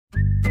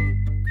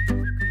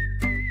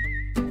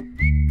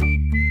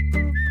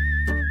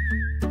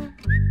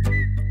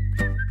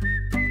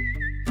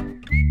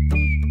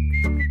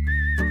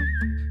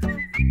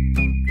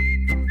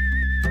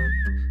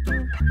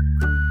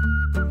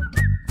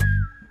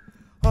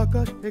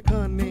আকাশ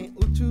এখানে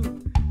উঁচু,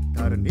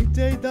 তার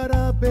নিচেই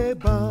দাঁড়াবে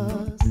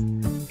বাস।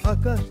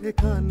 আকাশ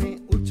এখানে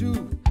উঁচু,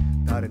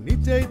 তার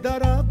নিচেই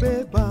দাঁড়াবে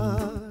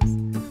বাস।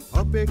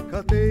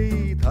 অপেক্ষাতেই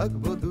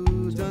থাকবো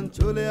দুজন,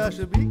 চলে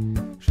আসবি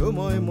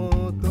সময়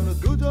মতন,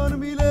 দুজন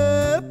মিলে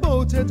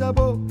পৌঁছে যাব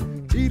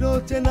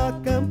চিরচেনা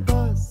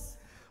ক্যাম্পাস।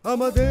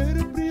 আমাদের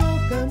প্রিয়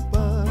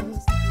ক্যাম্পাস,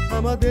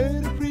 আমাদের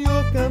প্রিয়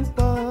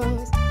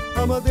ক্যাম্পাস,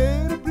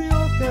 আমাদের প্রিয়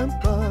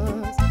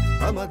ক্যাম্পাস,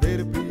 আমাদের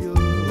প্রিয়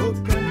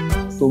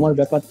ক্যাম্পাস। তোমার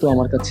ব্যাপার তো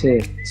আমার কাছে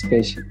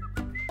স্পেশাল।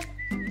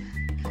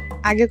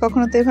 আগে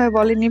কখনো তো এভাবে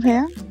বলেনি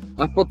ভাইয়া।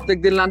 আর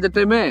প্রত্যেকদিন লাঞ্চের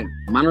টাইমে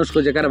মানুষ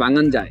খোঁজে কারে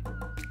ভাঙান যায়,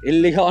 এর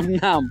লিখে ওর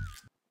নাম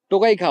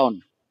টোকাই খাওন।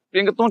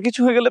 প্রিয়াঙ্কা, তোমার কিছু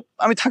হয়ে গেলে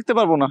আমি থাকতে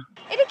পারবো না।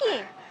 এটা কি?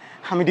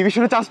 আমি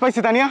ডিভিশনে চান্স পাইছি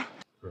তানিয়া।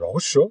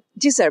 রহস্য?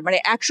 জি স্যার, মানে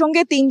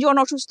একসঙ্গে 3 জন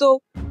অসুস্থ,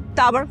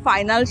 তা আবার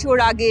ফাইনাল শোর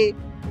আগে।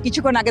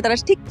 কিছুক্ষণ আগে তারা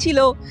ঠিক ছিল,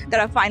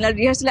 তারা ফাইনাল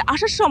রিহার্সালে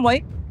আসার সময়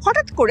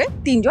হঠাৎ করে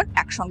 3 জন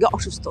একসঙ্গে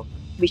অসুস্থ।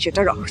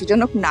 বিষয়টা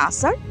রহস্যজনক না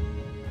স্যার?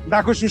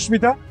 দেখো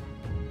সুস্মিতা,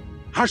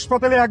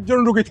 হাসপাতালে একজন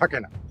রোগী থাকে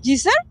না। জি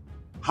স্যার।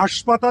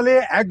 হাসপাতালে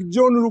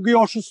একজন রোগী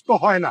অসুস্থ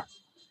হয় না,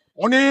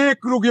 অনেক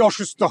রোগী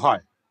অসুস্থ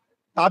হয়।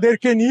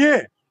 তাদেরকে নিয়ে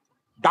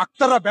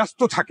ডাক্তাররা ব্যস্ত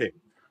থাকে।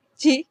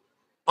 জি।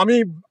 আমি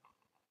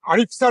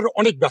আরিফ স্যার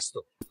অনেক ব্যস্ত,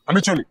 আমি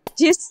চলি।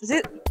 জি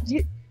জি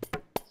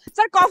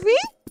স্যার। কফি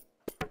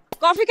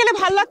কফি খেলে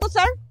ভালো লাগতো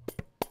স্যার।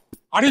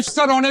 আরিফ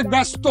স্যার অনেক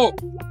ব্যস্ত।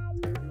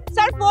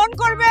 স্যার ফোন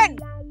করবেন,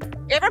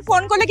 এবার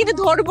ফোন করলে কিন্তু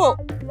ধরবো।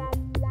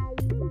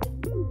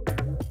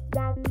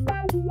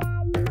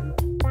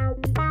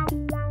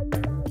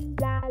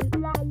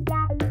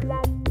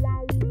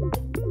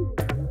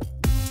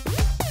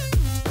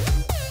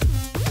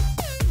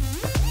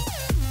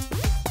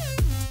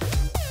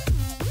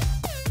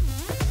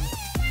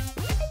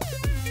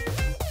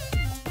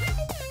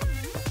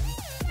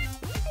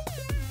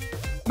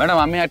 ম্যাডাম,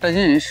 আমি একটা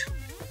জিনিস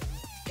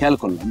খেয়াল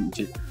করলাম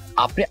যে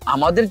আপনি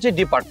আমাদের যে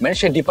ডিপার্টমেন্ট,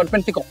 সেই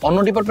ডিপার্টমেন্ট থেকে অন্য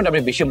ডিপার্টমেন্ট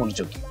আপনি বেশি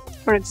মনোযোগী।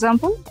 ফর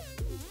এক্সাম্পল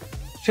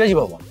সেজ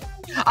ভবন।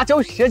 আচ্ছা,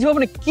 ওই সেজ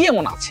ভবনে কি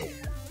এমন আছে?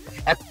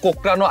 এক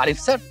কোকড়ানো আরিফ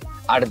স্যার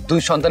আর 2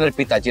 সন্তানের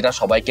পিতা, যেটা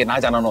সবাইকে না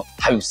জানানো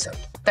হাবিব স্যার,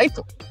 তাই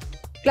তো?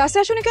 ক্লাসে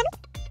আসুনি কেন?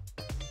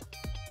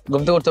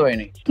 ঘুমতে করতে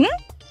পারিনি।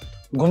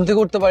 ঘুমতে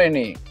করতে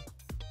পারিনি।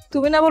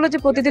 তুমি না বলো যে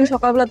প্রতিদিন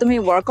সকালবেলা তুমি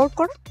ওয়ার্কআউট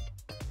করো?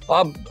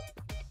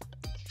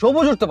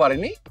 সবুজ উঠতে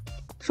পারিনি।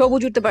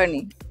 সবুজ উঠতে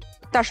পারেনি,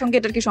 তার সঙ্গে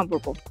এটার কি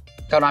সম্পর্ক?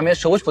 কারণ আমি আর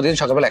সবুজ প্রতিদিন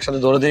সকালবেলা একসাথে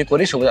দৌড়াদৌড়ি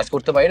করি। সবুজ আজ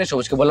করতে পারি না।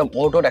 সবুজকে বললাম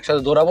ওঠ ওঠ,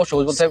 একসাথে দৌড়াবো।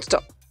 সবুজ বলতে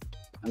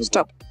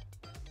স্টপ।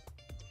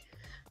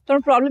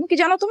 তোমার প্রবলেম কি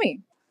জানো তুমি?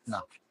 না।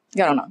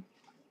 জানো না?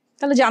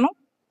 তাহলে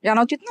জানা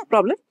উচিত না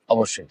প্রবলেম?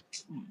 অবশ্যই।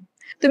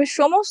 তুমি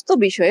সমস্ত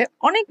বিষয়ে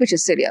অনেক বেশি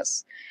সিরিয়াস,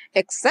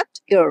 এক্সেপ্ট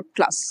ইওর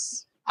ক্লাস।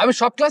 আমি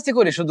সব ক্লাসই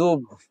করি, শুধু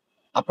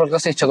আপনার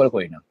ক্লাসে ইচ্ছা করে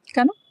করি না।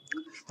 কেন?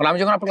 কারণ আমি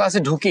যখন আপনার ক্লাসে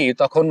ঢুকি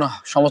তখন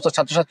সমস্ত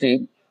ছাত্রছাত্রী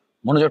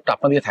মনোযোগটা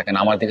আপনার দিকে থাকে না,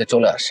 আমার দিকে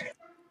চলে আসে।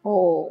 ও,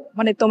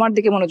 মানে তোমার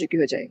দিকে মনোযোগী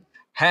হয়ে যায়?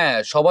 হ্যাঁ,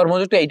 সবার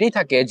মনোযোগটা এইটাই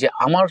থাকে যে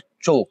আমার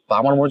চোখ বা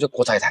আমার মনোযোগ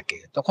কোথায় থাকে।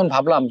 তখন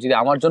ভাবলাম যদি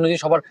আমার জন্য যদি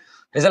সবার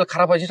রেজাল্ট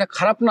খারাপ হয়, সেটা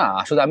খারাপ না,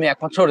 শুধু আমি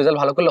একমাত্র রেজাল্ট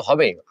ভালো করলে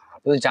হবে।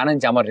 আপনি জানেন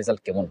যে আমার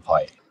রেজাল্ট কেমন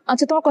হয়।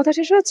 আচ্ছা, তোমার কথা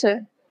শেষ হয়েছে?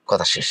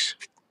 কথা শেষ।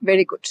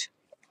 Very good.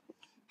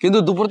 কিন্তু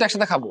দুপুরে তো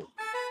একসাথে খাবো।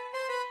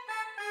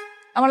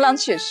 আমার লাঞ্চ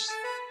শেষ।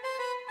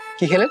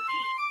 কি খেলেন?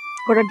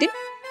 ঘোড়ার ডিম।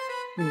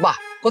 বাহ,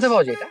 কোথায়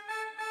পাওয়া যায় এটা?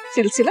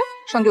 সিলসিলা,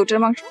 সঙ্গে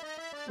উটের মাংস।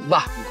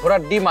 বাহ,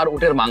 ঘোড়ার ডিম আর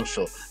উটের মাংস,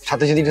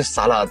 সাথে যদি একটু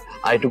সালাদ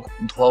আর একটু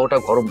ধোয়া ওটা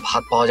গরম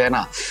ভাত পাওয়া যায়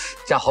না,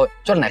 যা হয়।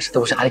 চল না, একসাথে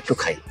বসে আরেকটু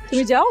খাই।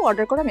 তুমি যাও,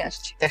 অর্ডার করো, আমি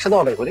আসছি। একসাথে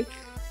অর্ডার করি।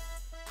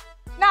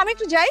 না, আমি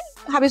একটু যাই,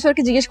 হাবিব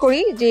স্যারকে জিজ্ঞেস করি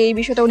যে এই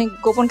বিষয়টা উনি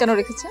গোপন কেন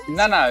রেখেছে।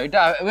 না না,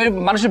 এটা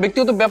মানুষের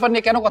ব্যক্তিগত ব্যাপার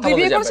নিয়ে কেন কথা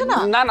বলতে যাবেন?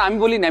 না না, আমি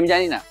বলি না, আমি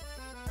জানি না,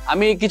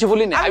 আমি কিছু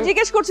বলি না। আমি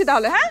জিজ্ঞেস করছি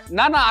তাহলে। হ্যাঁ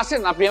না না,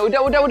 আসেন আপনি।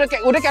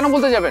 ওটা কেন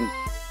বলতে যাবেন?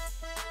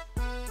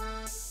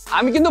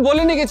 আমি কিন্তু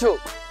বলিনি কিছু।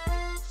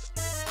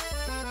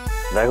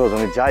 দেখো,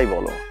 তুমি যাই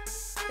বলো,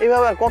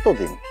 এইভাবে আর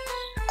কতদিন?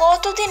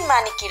 কতদিন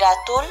মানে কি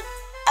রাতুল?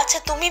 আচ্ছা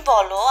তুমি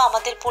বলো,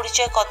 আমাদের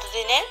পরিচয়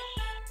কতদিনের?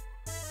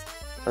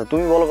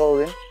 তুমি বলো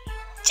কতদিন?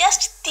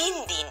 জাস্ট 3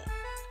 দিন।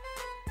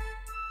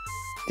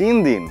 3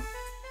 দিন?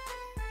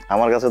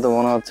 আমার কাছে তো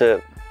মনে হচ্ছে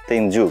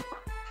 3 যুগ।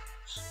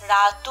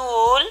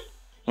 রাতুল।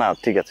 না,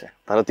 ঠিক আছে,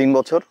 তাহলে 3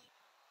 বছর।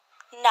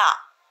 না।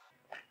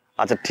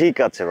 আচ্ছা ঠিক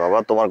আছে বাবা,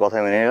 তোমার কথা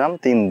মেনে নিলাম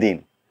 3 দিন,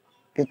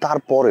 কিন্তু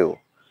তারপরেও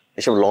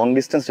এসব লং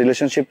ডিস্টেন্স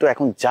রিলেশনশিপ তো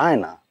এখন যায়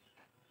না।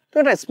 তো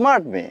এটা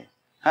স্মার্ট মেয়ে।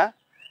 হ্যাঁ,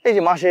 এই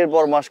যে মাসের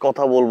পর মাস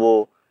কথা বলবো,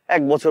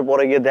 1 বছর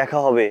পরে গিয়ে দেখা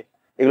হবে,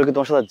 এগুলো কি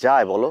তোমার সাথে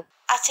যায় বলো?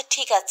 আচ্ছা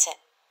ঠিক আছে,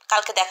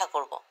 কালকে দেখা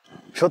করব।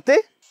 সত্যি?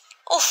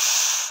 উফ।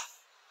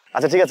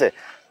 আচ্ছা ঠিক আছে,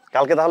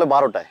 কালকে তাহলে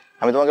 12টায়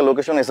আমি তোমাকে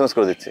লোকেশন এসএমএস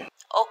করে দিচ্ছি।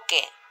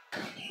 ওকে।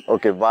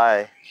 ওকে, by,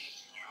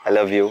 I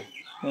love you.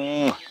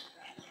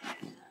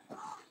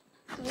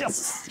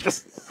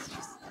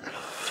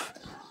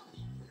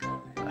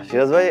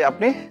 Siraj ভাই,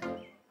 আপনি?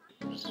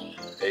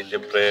 এই যে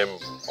প্রেম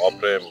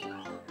অপ্রেম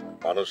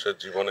মানুষের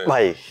জীবনে।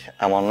 ভাই,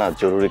 আমার না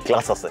জরুরি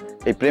ক্লাস আছে,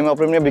 এই প্রেম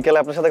অপ্রেম নিয়ে বিকেলে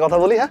আপনার সাথে কথা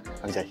বলি। হ্যাঁ,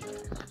 আমি যাই।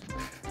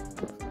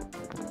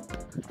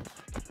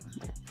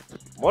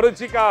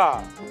 মরিচিকা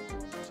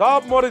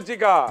সব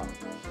মরিচিকা,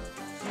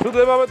 শুধু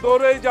এভাবে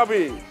দৌড়েই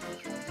যাবি,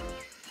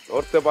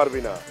 ধরতে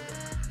পারবি না।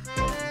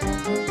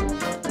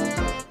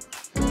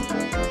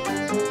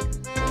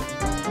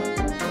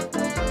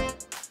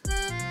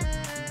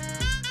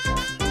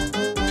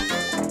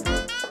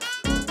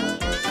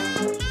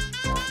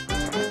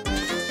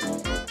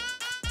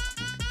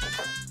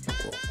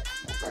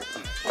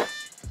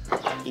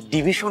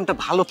 ডিভিশনটা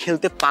ভালো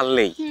খেলতে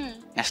পারলেই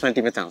ন্যাশনাল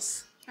টিমে চান্স।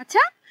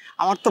 আচ্ছা,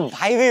 আমার তো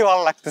ভাইবেই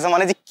ভালো লাগতেছে,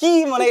 মানে যে কি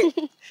মানে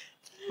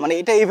মানে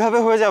এটা এইভাবে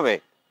হয়ে যাবে,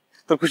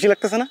 তোর খুশি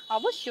লাগতেছে না?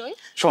 অবশ্যই।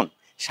 শোন,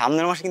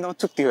 সামনের মাসে কিন্তু আমার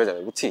চুক্তি হয়ে যাবে,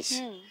 বুঝছিস?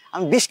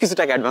 আমি বেশ কিছু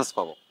টাকা অ্যাডভান্স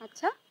পাবো।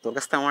 আচ্ছা, তোর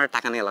কাছ থেকে আমার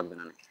টাকা নেওয়া লাগবে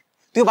না।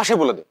 তুই বাসায়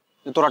বলে দে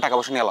যে তোরা টাকা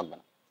পয়সা নেওয়া লাগবে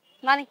না।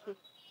 মানে কি?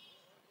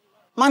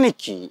 মানে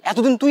কি,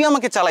 এতদিন তুই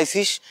আমাকে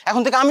চালাইছিস,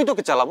 এখন থেকে আমি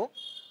তোকে চালাবো।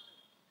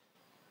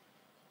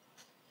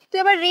 তুই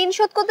আবার ঋণ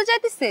শোধ করতে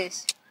চাইতেছিস?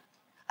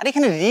 আর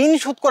এখানে ঋণ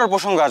শোধ করার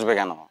প্রসঙ্গ আসবে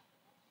কেন?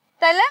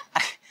 তাইলে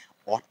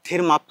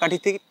অর্থের মাপকাঠি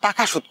থেকে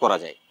টাকা শোধ করা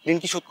যায়, ঋণ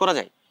কি শোধ করা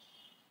যায়?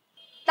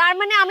 তার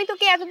মানে আমি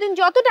তোকে এতদিন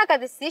যত টাকা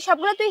দিচ্ছি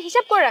সবগুলো তুই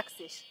হিসাব করে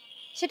রাখছিস,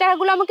 সে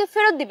টাকাগুলো আমাকে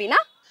ফেরত দিবি না?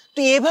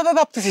 তুই এভাবে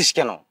ভাবতেছিস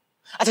কেন?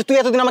 আচ্ছা, তুই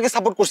এতদিন আমাকে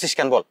সাপোর্ট করছিস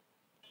কেন বল?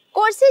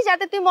 করছি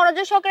যাতে তুই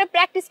মনোযোগ সহকারে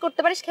প্র্যাকটিস করতে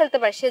পারিস, খেলতে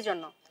পারিস,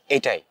 সেজন্য।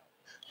 এইটাই,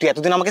 তুই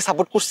এতদিন আমাকে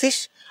সাপোর্ট করছিস,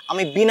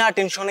 আমি বিনা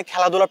টেনশনে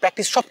খেলাধুলা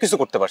প্র্যাকটিস সবকিছু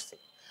করতে পারছি।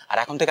 আর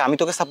এখন থেকে আমি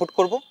তোকে সাপোর্ট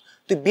করব,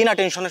 তুই বিনা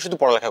টেনশনে শুধু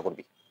পড়ালেখা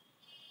করবি।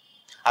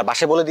 আর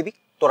বাসায় বলে দিবি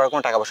তোর আর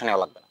কোনো টাকা পয়সা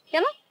নেওয়া লাগবে না।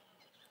 কেন?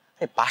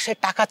 বাসায়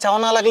টাকা চাওয়া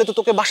না লাগলে তো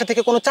তোকে বাসা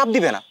থেকে কোনো চাপ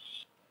দিবে না।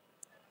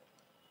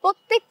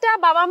 প্রত্যেকটা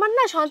বাবা মার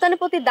না সন্তানের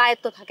প্রতি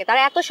দায়িত্ব থাকে, তারা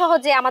এত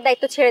সহজে আমার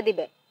দায়িত্ব ছেড়ে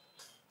দিবে?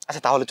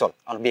 আচ্ছা তাহলে চল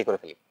আমরা বিয়ে করে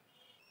ফেলি।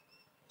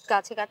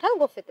 গাছে কাঁঠাল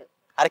গোফেতে।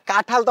 আরে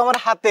কাঁঠাল তো আমার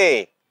হাতে,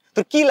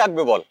 তোর কি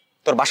লাগবে বল?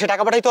 তোর বাসায়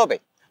টাকা পাঠাইতে হবে,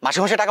 মাসে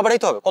মাসে টাকা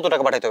পাঠাইতে হবে, কত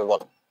টাকা পাঠাইতে হবে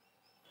বল?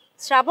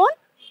 শ্রাবণ,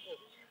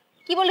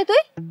 কি বলি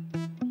তুই?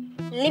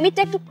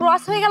 লিমিটটা একটু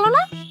ক্রস হয়ে গেল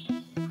না?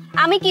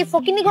 আমি কি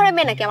ফকিন্নি ঘরে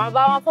মেয়ে নাকি? আমার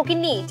বাবা মা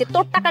ফকিন্নি যে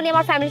তোর টাকা নিয়ে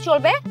আমার ফ্যামিলি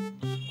চলবে?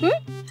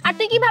 আর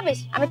তুই কি ভাবিস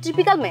আমি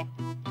টিপিক্যাল মেয়ে?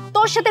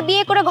 তোর সাথে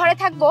বিয়ে করে ঘরে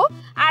থাকবো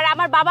আর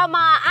আমার বাবা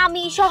মা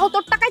আমি সহ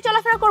তোর টাকায়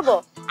চলাফেরা করবো?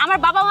 আমার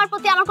বাবা মার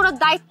প্রতি আমার কোনো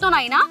দায়িত্ব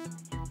নাই না?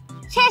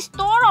 শেষ,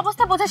 তোর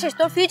অবস্থা বোঝা শেষ,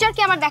 তোর ফিউচার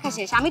কি আমার দেখা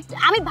শেষ।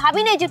 আমি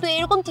ভাবি নাই যে তুই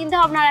এরকম চিন্তা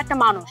ভাবনার একটা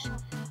মানুষ।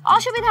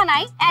 অসুবিধা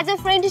নাই, অ্যাজ এ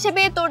ফ্রেন্ড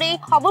হিসেবে তোর এই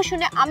খবর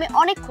শুনে আমি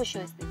অনেক খুশি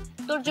হয়েছি।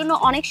 তোর জন্য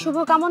অনেক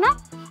শুভকামনা।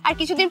 আর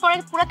কিছুদিন পরে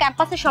পুরো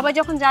ক্যাম্পাসে সবাই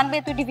যখন জানবে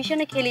তুই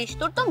ডিভিশনে খেলিস,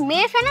 তোর তো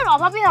মেয়ে ফ্যানের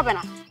অভাবই হবে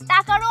না।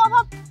 টাকারও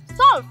অভাব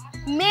সলভ,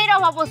 মেয়ের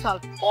অভাবও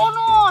সলভ,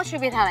 কোনো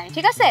অসুবিধা নাই।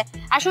 ঠিক আছে,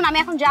 আসুন আমি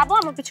এখন যাবো,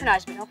 আমার পিছনে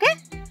আসবেন। ওকে?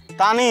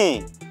 তানি,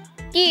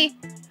 কি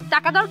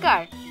টাকা দরকার?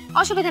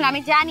 অসুবিধা না,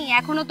 আমি জানি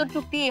এখনো তোর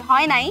চুক্তি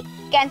হয় নাই,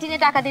 ক্যান্টিনে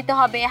টাকা দিতে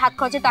হবে, হাত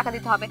খরচে টাকা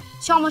দিতে হবে,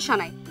 সমস্যা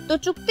নাই। তোর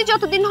চুক্তি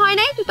যতদিন হয়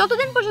নাই তুই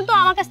ততদিন পর্যন্ত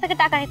আমার কাছ থেকে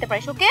টাকা নিতে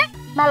পারিস। ওকে,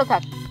 ভালো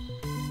থাক।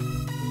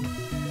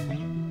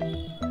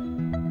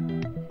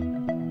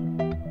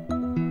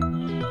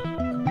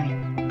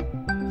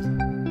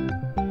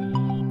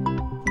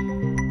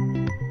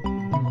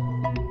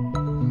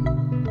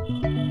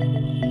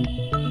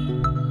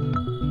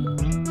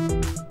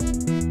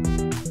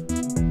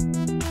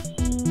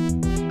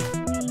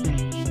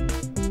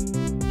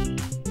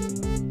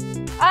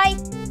 আই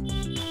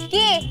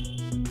কি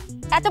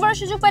এত বড়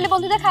সুযোগ পেলে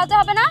বন্ধুদের খাওয়াতে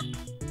হবে না?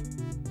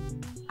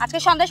 আজকে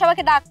সন্ধ্যায়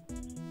সবাইকে ডাক,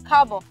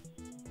 খাওয়াবো।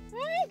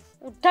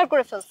 উদ্ধার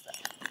করে ফেলছে।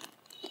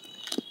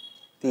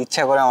 তুই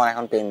ইচ্ছা করে আমার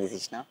এখন পেন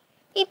দিছিস না?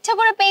 ইচ্ছা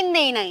করে পেন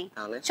দেই নাই,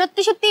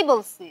 সত্যি সত্যিই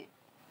বলছি।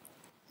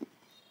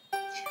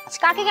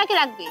 কাকে কাকে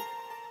রাখবি?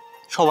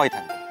 সবাই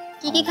থাকবে।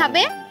 কি কি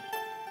খাবে?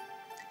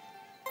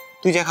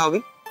 তুই যা খাওয়াবি।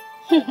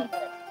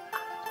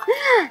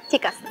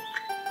 ঠিক আছে।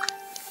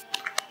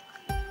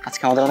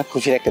 আজকে আমাদের অনেক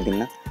খুশির একটা দিন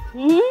না?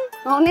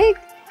 অনেক।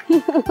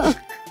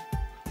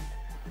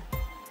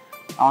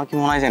 আমার কি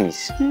মনে হয় জানিস,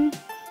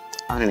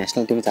 আমরা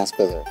ন্যাশনাল টিমে চান্স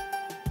পেয়ে যাবো।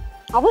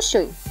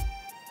 অবশ্যই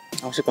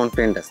অবশ্যই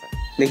কনফিডেন্ট আছে,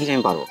 দেখিস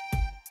আমি পারবো।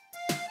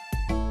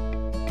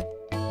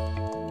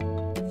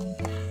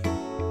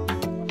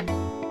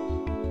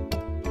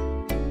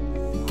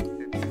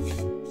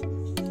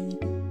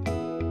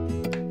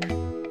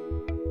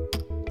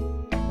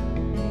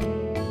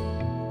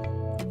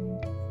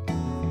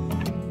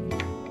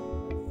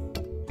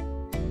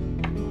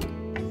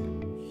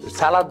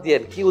 সালাদ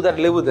দিয়েন, কি উদার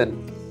লেবু দেন।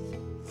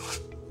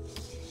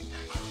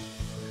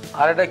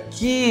 আর এটা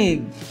কি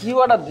কি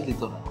অর্ডার দিলি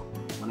তোরা?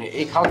 মানে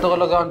এই খাওয়াতে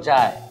গুলো কেমন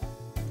যায়?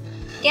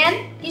 কেন,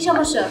 কি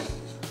সমস্যা?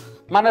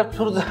 মানে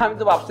শুরুতে আমি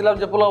তো ভাবছিলাম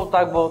যে পোলাও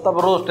থাকবো,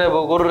 তারপর রোস্ট আইবো,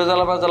 গরুর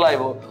রেজালা মেজালা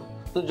আইবো,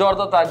 তো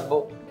জর্দা থাকবো,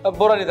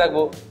 বরানি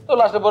থাকবো, তো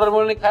লাস্টে বরানি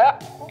বরানি খায়া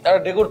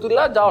একটা ডেকুর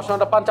তুললা যাওয়ার সময়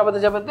একটা পান চাপাতে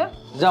চাপাতে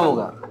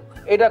জামুগা।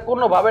 এটা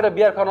কোনোভাবে এটা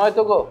বিয়ার খাওয়ানো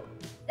হয়তো গো?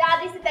 যা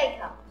দিছি তাই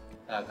খা।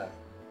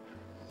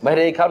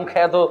 বাইরে এই খান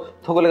খায়া তো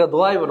থকলে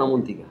দোয়াইবো না মন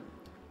থেকে।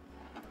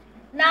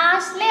 না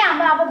আসলে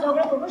আমরা আবার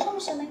ঝগড়া করবো,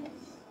 সমস্যা নাই।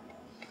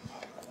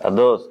 আর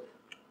দোস্ত,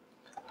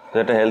 তুই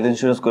একটা হেলথ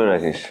ইন্স্যুরেন্স করে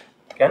রাখিস।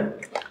 কেন?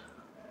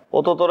 ও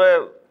তো তোরে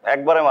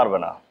একবারে মারবে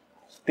না,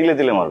 তিলে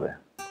তিলে মারবে।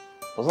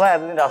 বুঝলা,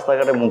 এতদিন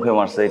রাস্তাঘাটে মুখে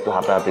মারছে, একটু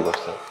হাতাহাতি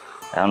করছে,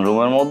 এখন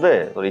রুমের মধ্যে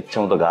তোর ইচ্ছা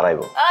মতো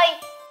গাড়াইবো। ওই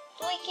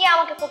তুই কি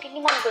আমাকে ফকিনি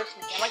মনে করিস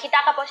নাকি? আমার কি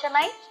টাকা পয়সা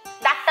নাই?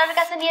 ডাক্তারের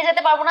কাছে নিয়ে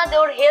যেতে পারবো না যে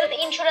ওর হেলথ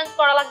ইন্স্যুরেন্স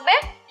করা লাগবে?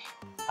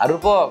 আর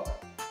রূপক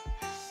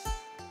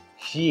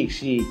শিখ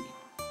শিখ,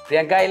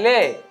 প্রিয়াঙ্কা এলে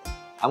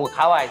আমাকে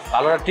খাওয়াই,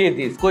 ভালোটা ট্রিট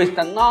দিস। কইস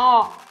না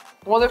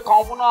তোমাদের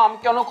খাওয়াবো না। আমি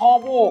কেন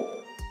খাওয়াবো?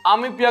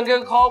 আমি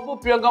প্রিয়াঙ্কাকে খাওয়াবো,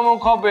 প্রিয়াঙ্কা আমাকে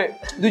খাওয়াবে,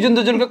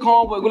 দুজনকে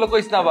খাওয়াবো, এগুলো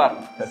কইস না আবার।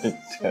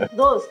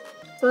 দোস্ত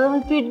তোর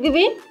ট্রিট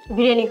দিবি,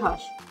 বিরিয়ানি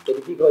খাস।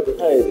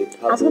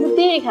 আজকে তো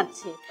তুই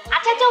খাচ্ছি।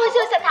 আচ্ছা আচ্ছা হইছে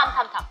হইছে, থাম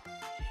থাম থাম।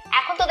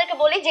 এখন তোদেরকে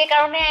বলি যে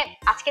কারণে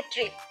আজকে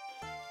ট্রিপ।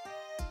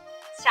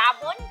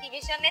 শ্রাবণ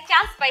ডিভিশনে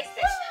চান্স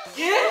পাইছে।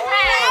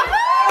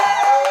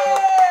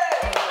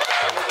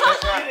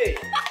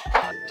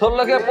 তোর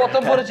লগে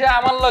প্রথম পরিচয়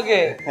আমার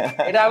লগে,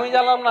 এটা আমি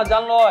জানলাম না,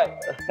 জানলো হয়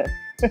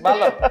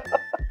ভালো।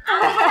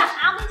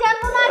 আমি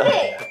জানবো না আগে,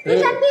 তুই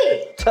জানবি?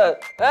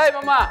 এই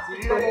মামা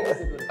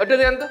ওটা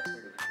দেন তো,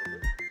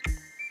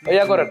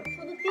 ইয়া করেন,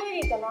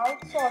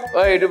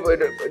 ওই একটু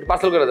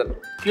পার্সেল করে দেন।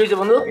 কি হয়েছে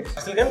বন্ধু?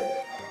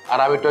 আর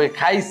আমি একটু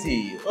খাইছি।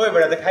 ওই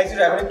বেড়াতে খাইছি,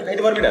 এখন একটু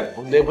খাইতে পারবি না?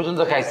 বন্ধু এই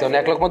পর্যন্ত খাইছি,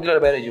 অনেক লোক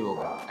মন্দিরে বাইরে যাবো,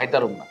 খাইতে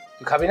পারব না।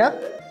 তুই খাবি না?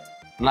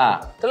 না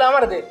তাহলে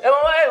আমার দে। এ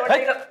মামা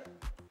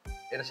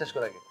এটা শেষ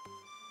করে আগে।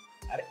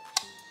 আরে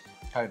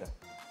খাই না,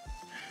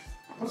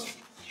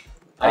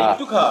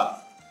 একটু খা।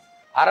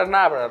 আরে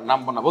না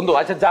নামবো না বন্ধু।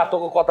 আচ্ছা যা,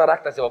 তোকে কথা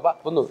রাখতেছে বাবা।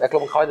 বন্ধু এক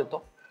লোক খাওয়াই দে তো,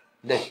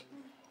 দেখ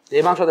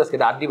এই মাংস দেখ,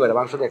 এটা আড্ডি বেড়ে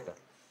মাংস দেখ।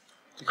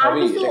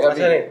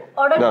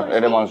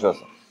 এটা মাংস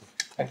আছে।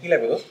 কি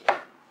লাগবে গো?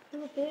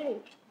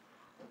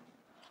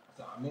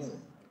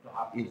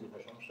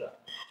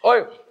 ওই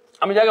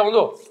আমি জায়গা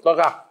বন্ধু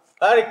দরকার।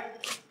 আরে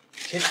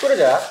শেষ করে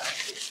যা,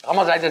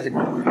 আমার যাইতেছি।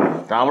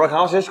 আমরা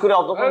খাওয়া শেষ করে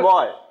অতক্ষণ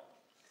বয়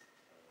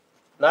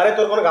না রে,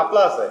 তোর কোনো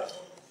গাপলা আছে?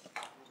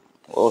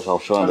 ও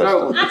সবসময়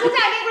ব্যস্ত। আচ্ছা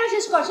আচ্ছা আগে করে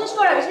শেষ কর, শেষ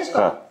কর আগে, শেষ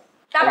কর।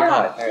 তারপর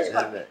শেষ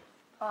কর।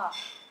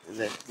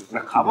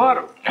 খাবার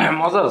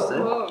মজা আছে।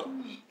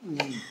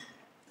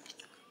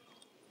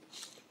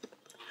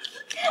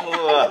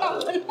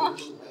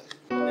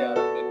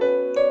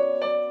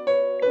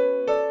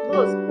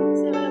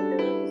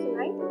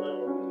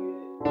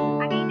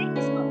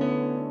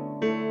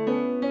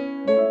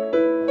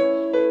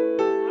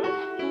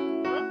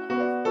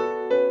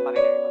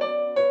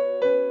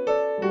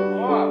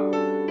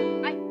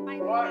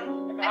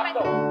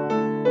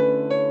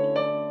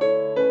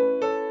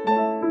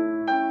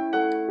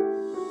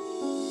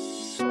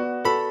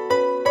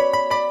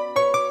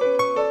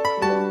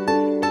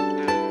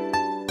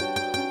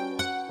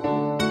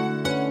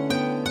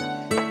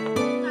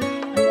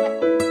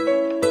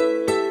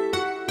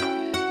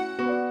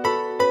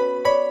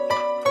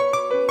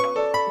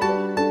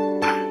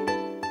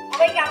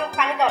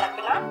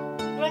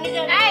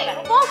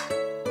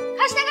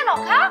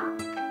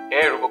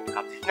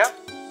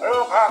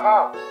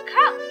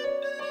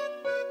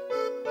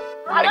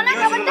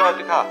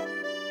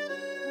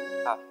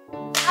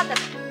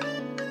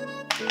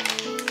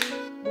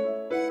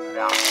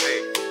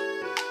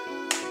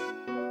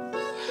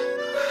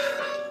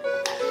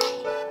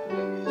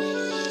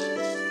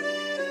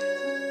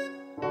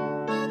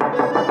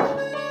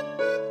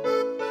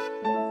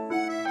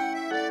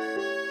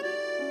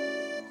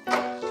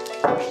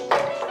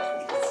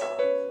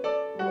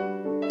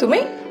 তুমি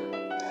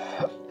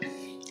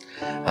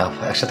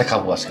একসাথে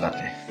খাবো আজকে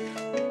রাতে।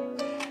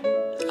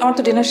 আমার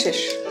তো ডিনার শেষ।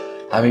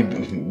 আমি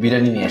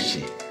বিরিয়ানি নিয়ে আসছি।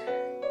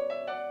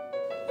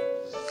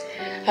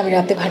 আমি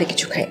রাতে ভারী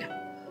কিছু খাই না।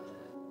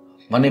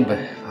 মানে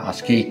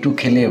আজকে একটু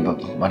খেলে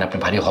মানে আপনি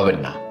ভারী হবেন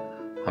না।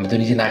 আমি তো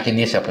নিজে না খেয়ে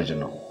নিয়ে এসে আপনার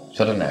জন্য।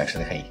 চলেন না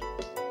একসাথে খাই।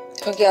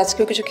 তুমি কি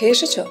আজকেও কিছু খেয়ে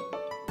এসেছো?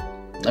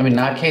 আমি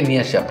না খেয়ে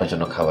নিয়ে আসি আপনার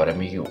জন্য খাবার।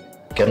 আমি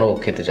কেন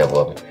খেতে যাবো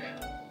আমি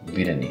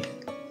বিরিয়ানি?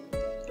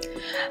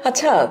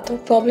 আচ্ছা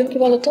তোমার প্রবলেম কি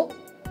বলো তো?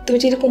 তুমি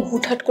যে এরকম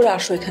হুটহাট করে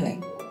আসো এখানে,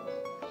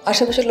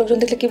 আশেপাশের লোকজন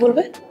দেখলে কি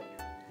বলবে?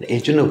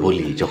 এই জন্য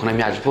বলি, যখন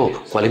আমি আসবো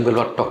কলিং বেল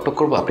টক টক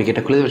করবো, আপনি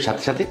গেটটা খুলে দেবেন,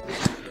 সাথে সাথে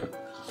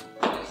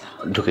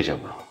ঢুকে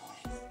যাবো।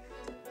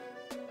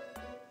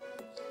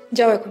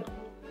 যাও এখন।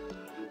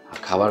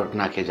 খাবার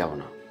না খেয়ে যাবো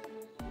না।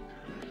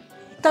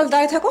 তাহলে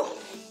দাঁড়িয়ে থাকো।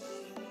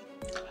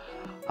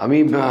 আমি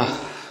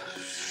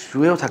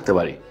শুয়েও থাকতে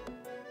পারি।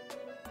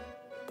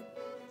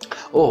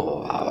 ও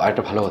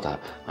আরেকটা ভালো কথা,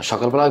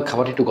 সকালবেলা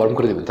খাবারটা একটু গরম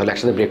করে দেবেন, তাহলে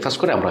একসাথে ব্রেকফাস্ট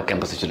করে আমরা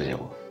ক্যাম্পাসে চলে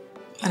যাব।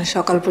 মানে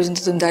সকাল পর্যন্ত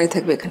তুমি দাঁড়িয়ে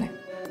থাকবে এখানে?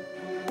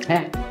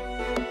 হ্যাঁ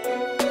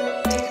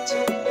ঠিক আছে।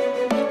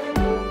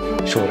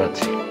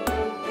 শুভরাত্রি।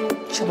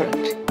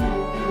 শুভরাত্রি।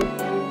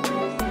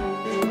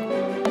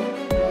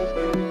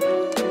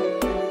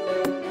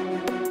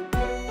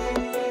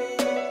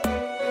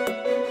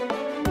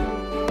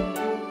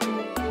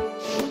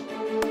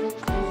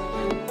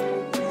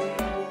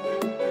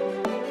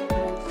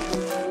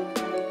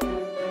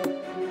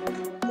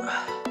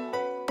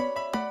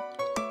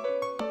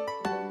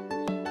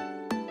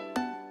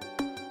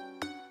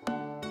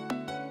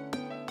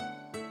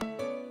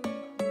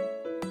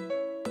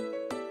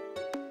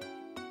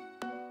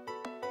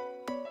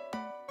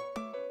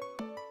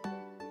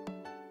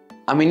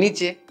 আমি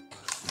নিচে।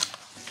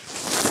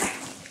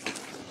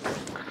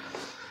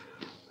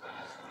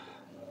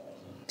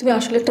 তুমি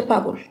আসলে একটা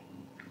পাগল।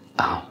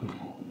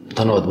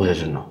 ধন্যবাদ বোঝার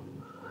জন্য।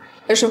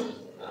 এসো।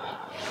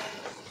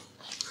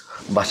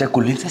 বাসায়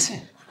কোল্ড ড্রিঙ্কস আছে?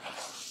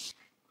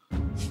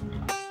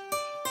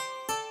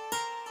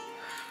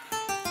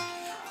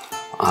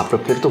 আপনার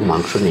প্লেট তো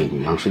মাংস নেই,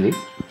 মাংস দিই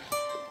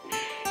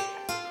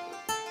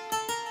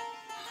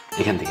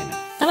এখান থেকে না।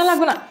 না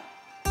লাগবে না।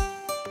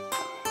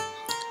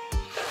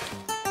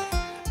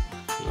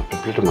 আপনার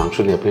প্লেটে মাংস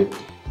নেই, আপনি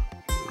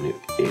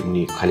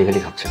এমনি খালি খালি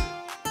খাচ্ছেন।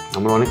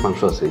 আমার অনেক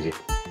মাংস আছে। এই যে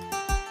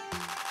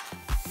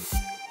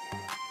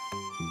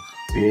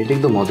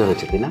বিরিয়ানি তো মজা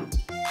হয়েছে তাই না?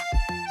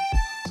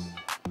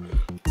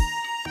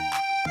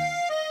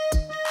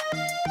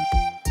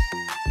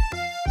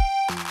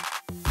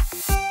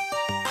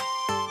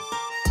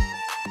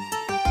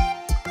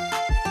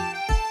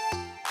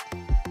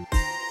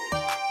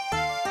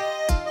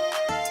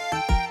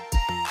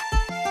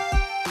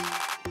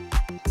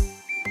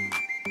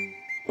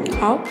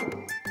 খাও।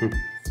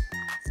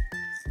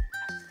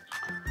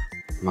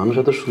 মানুষ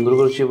এত সুন্দর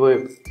করে চিবোয়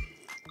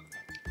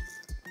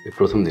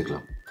প্রথম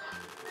দেখলাম।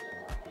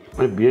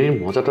 মানে বিরিয়ানির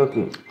মজাটা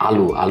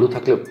আলু আলু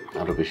থাকলে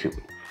আরো বেশি।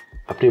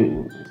 আপনি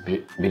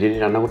বিরিয়ানি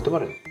রান্না করতে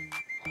পারেন?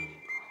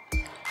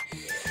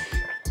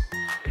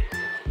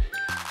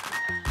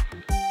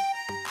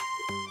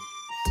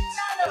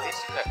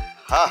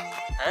 হ্যাঁ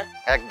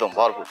একদম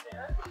ভরপুর।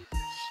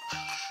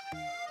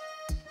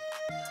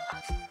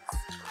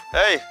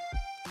 এই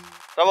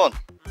শ্রাবণ,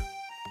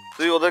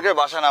 তুই ওদেরকে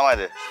বাসায় নামায়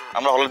দে,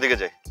 আমরা হলের দিকে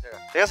যাই।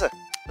 ঠিক আছে,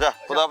 যা,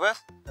 খোদা হাফেজ।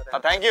 আর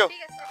থ্যাংক ইউ।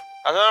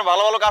 আসলে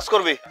ভালো ভালো কাজ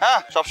করবি, হ্যাঁ,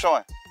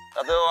 সবসময়,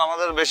 তাতেও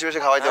আমাদের বেশি বেশি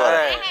খাওয়াইতে পারে।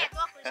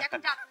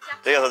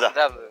 ঠিক আছে, যা।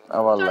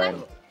 আবার লাইন।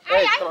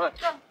 Bye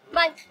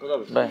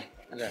bye.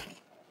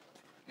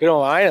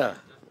 কিরকম আয় না?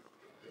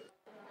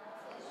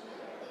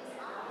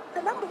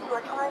 The number you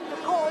are trying to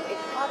call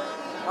is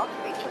currently not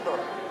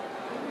reachable.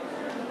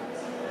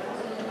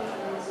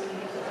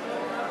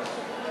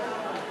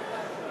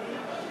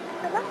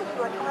 The number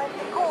you are trying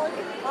to call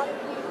is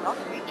currently not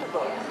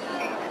reachable.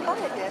 Please try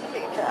again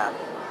later.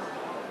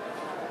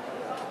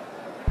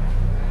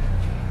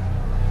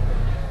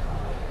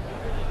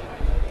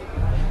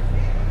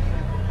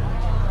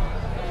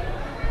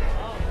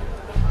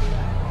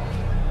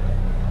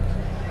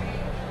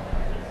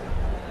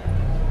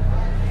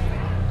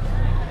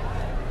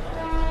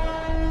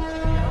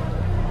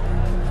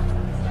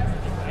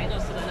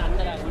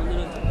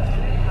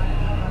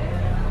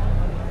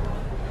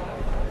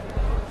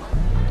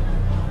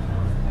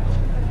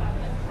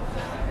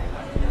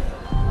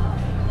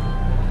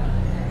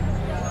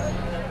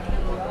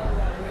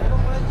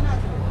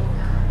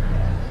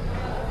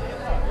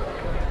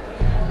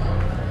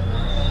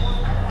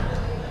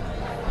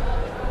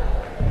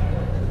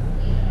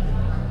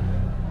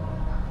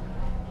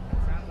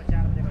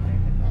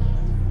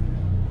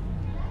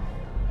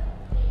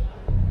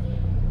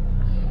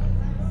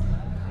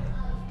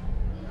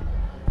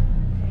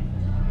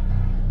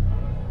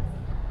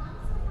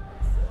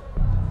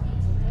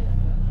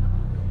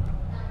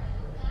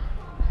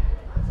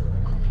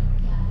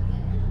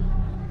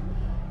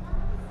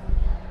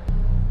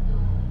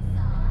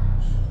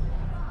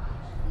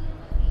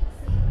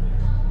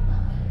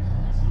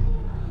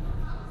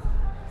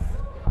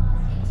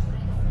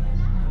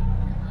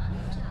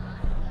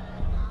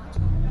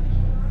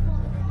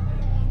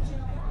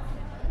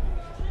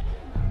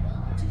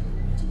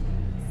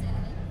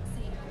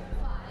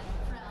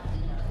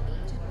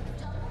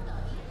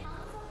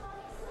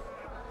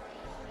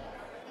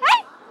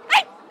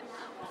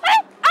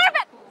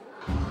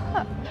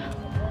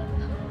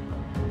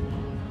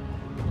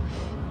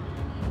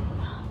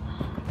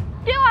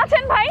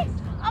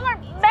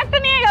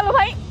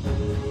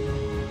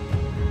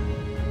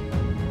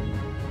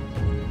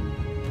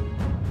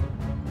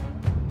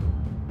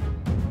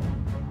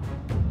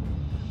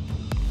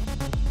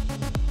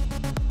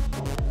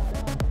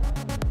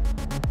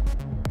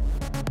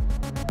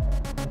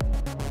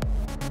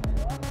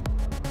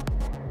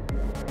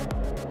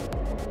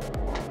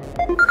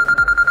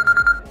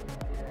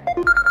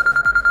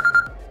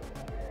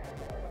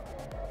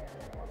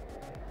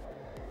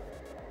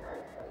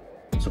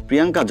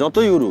 Priyanka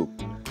যতই উড়ুক,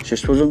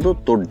 শেষ পর্যন্ত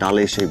তোর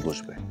ডালে এসে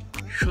বসবে।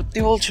 সত্যি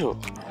বলছো?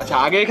 আচ্ছা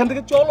আগে এখান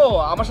থেকে চলো,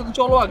 আমার সাথে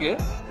চলো আগে।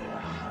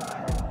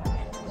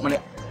 মানে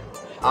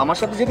আমার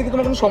সাথে যেতে কি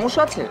তোমার কোনো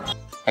সমস্যা আছে?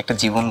 একটা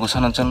জীবন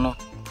গোছানোর জন্য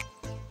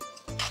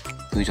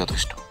তুই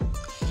যথেষ্ট,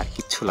 আর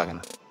কিচ্ছু লাগে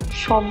না।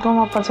 স্বপ্ন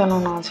মাপা যেন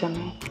না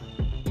জানে।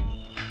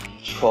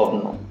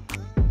 স্বপ্ন